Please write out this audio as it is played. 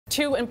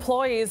Two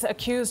employees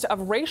accused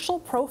of racial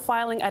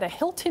profiling at a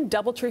Hilton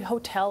DoubleTree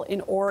hotel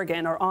in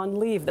Oregon are on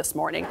leave this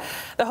morning.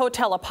 The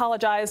hotel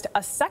apologized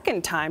a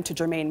second time to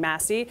Jermaine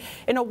Massey.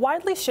 In a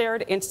widely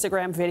shared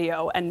Instagram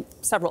video and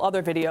several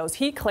other videos,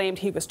 he claimed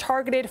he was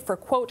targeted for,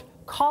 quote,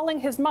 calling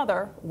his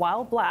mother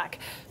while black.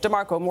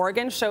 DeMarco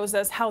Morgan shows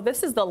us how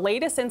this is the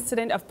latest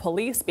incident of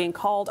police being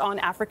called on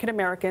African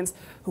Americans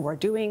who are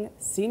doing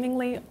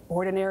seemingly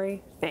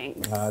ordinary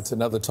things. It's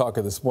another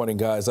talker this morning,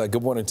 guys.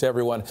 Good morning to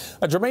everyone.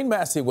 Jermaine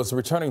Massey was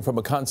returning from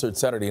a concert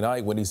Saturday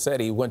night when he said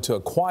he went to a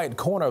quiet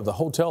corner of the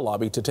hotel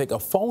lobby to take a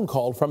phone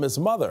call from his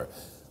mother.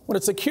 When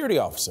a security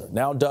officer,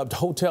 now dubbed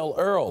Hotel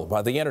Earl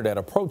by the internet,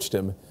 approached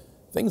him,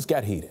 things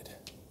got heated.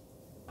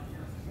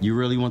 You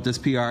really want this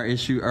PR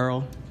issue,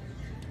 Earl?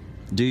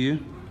 Do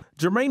you?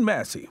 Jermaine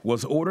Massey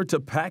was ordered to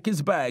pack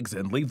his bags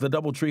and leave the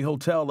DoubleTree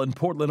Hotel in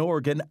Portland,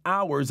 Oregon,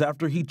 hours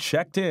after he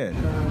checked in.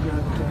 I've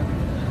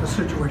got a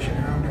situation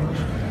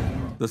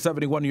here. The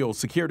 71-year-old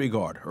security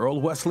guard,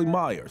 Earl Wesley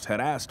Myers, had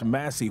asked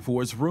Massey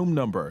for his room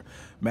number.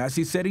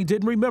 Massey said he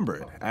didn't remember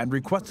it and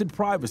requested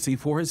privacy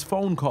for his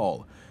phone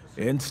call.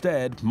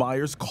 Instead,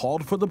 Myers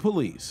called for the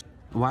police.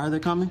 Why are they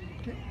coming?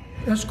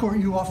 Escort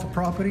you off the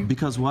property?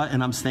 Because what?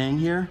 And I'm staying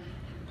here?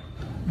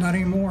 Not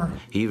anymore.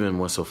 He even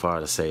went so far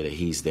to say that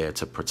he's there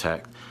to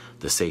protect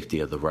the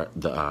safety of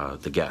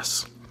the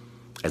guests,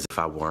 as if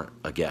I weren't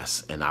a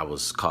guest and I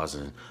was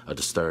causing a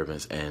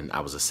disturbance and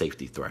I was a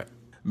safety threat.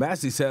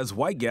 Massey says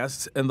white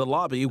guests in the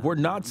lobby were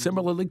not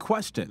similarly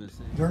questioned.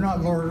 They're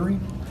not loitering.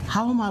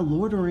 How am I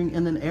loitering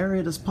in an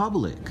area that's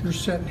public? You're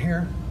sitting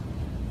here.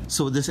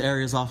 So this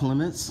area is off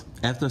limits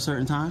after a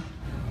certain time?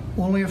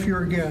 Only if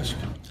you're a guest.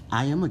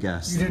 I am a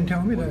guest. You didn't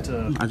tell me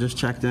that. I just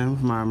checked in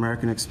from my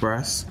American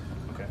Express.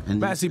 And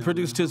Massey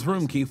produced his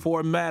room key for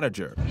a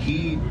manager.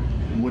 He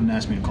wouldn't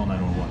ask me to call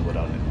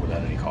 911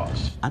 without any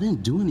cost. I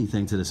didn't do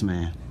anything to this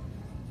man.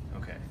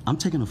 Okay. I'm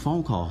taking a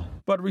phone call.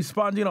 But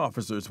responding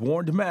officers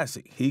warned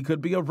Massey he could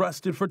be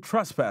arrested for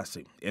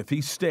trespassing if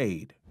he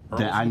stayed.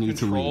 That I need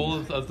to leave.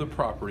 Control of the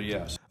property,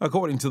 yes.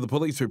 According to the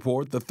police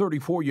report, the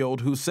 34-year-old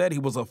who said he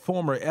was a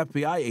former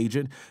FBI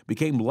agent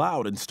became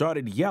loud and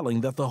started yelling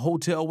that the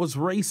hotel was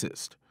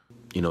racist.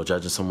 You know,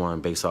 judging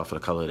someone based off of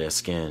the color of their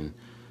skin,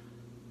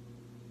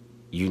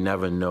 you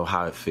never know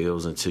how it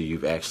feels until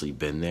you've actually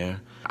been there.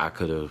 I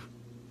could have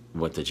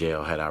went to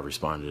jail had I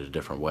responded a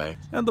different way.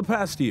 And the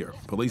past year,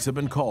 police have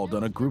been called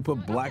on a group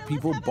of black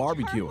people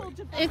barbecuing.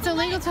 It's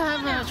illegal to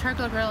have a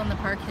charcoal grill in the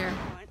park here.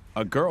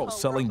 A girl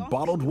selling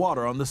bottled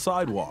water on the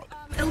sidewalk.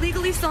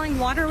 Illegally selling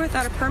water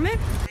without a permit.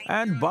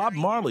 And Bob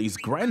Marley's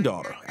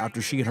granddaughter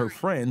after she and her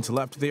friends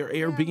left their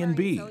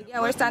Airbnb. Yeah,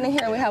 we're standing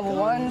here. We have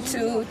 1,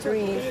 2,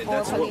 3,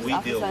 4 police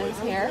officers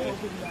here.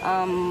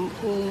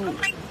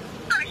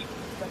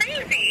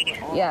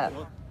 Yeah.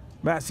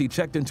 Massey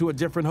checked into a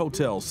different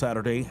hotel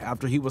Saturday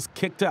after he was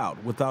kicked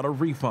out without a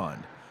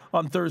refund.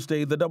 On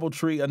Thursday, the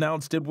DoubleTree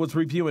announced it was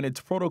reviewing its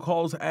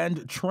protocols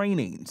and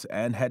trainings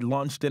and had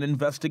launched an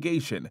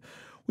investigation.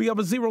 We have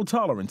a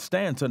zero-tolerance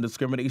stance on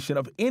discrimination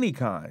of any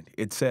kind,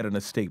 it said in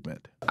a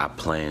statement. I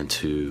plan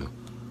to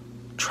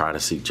try to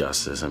seek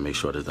justice and make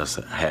sure that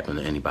doesn't happen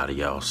to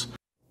anybody else.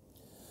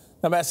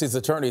 Now, Massey's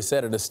attorney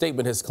said in a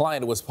statement his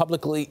client was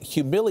publicly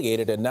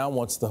humiliated and now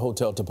wants the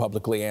hotel to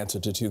publicly answer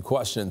to 2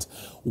 questions.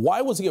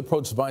 Why was he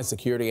approached by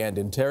security and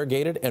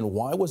interrogated? And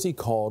why was he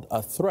called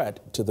a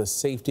threat to the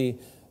safety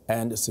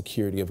and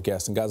security of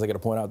guests? And guys, I got to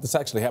point out, this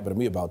actually happened to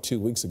me about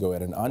 2 weeks ago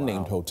at an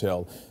unnamed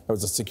hotel. There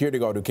was a security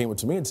guard who came up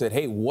to me and said,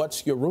 hey,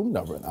 what's your room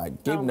number? And I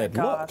gave him that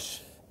look.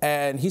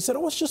 And he said,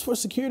 oh, it's just for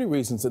security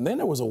reasons. And then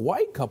there was a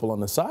white couple on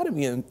the side of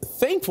me, and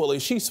thankfully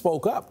she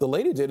spoke up. The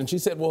lady did, and she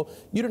said, well,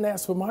 you didn't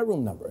ask for my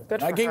room number.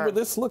 Good for I gave her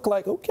this look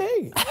like,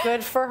 okay.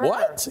 Good for her.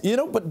 What? You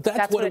know, but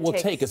that's what it will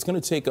take. It's going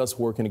to take us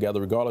working together,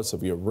 regardless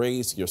of your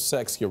race, your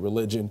sex, your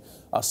religion,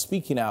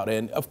 speaking out.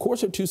 And, of course,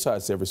 there are 2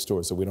 sides to every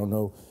story, so we don't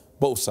know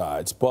both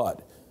sides,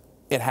 but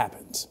it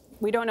happens.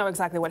 We don't know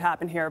exactly what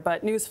happened here,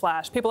 but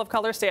newsflash, people of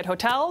color stay at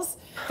hotels,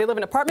 they live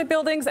in apartment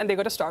buildings, and they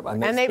go to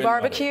Starbucks. And they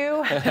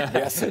barbecue.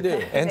 Yes, they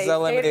do. And so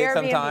lemonade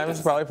sometimes,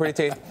 probably pretty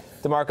tasty.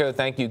 DeMarco,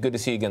 thank you. Good to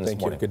see you again this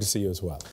morning. Good to see you as well.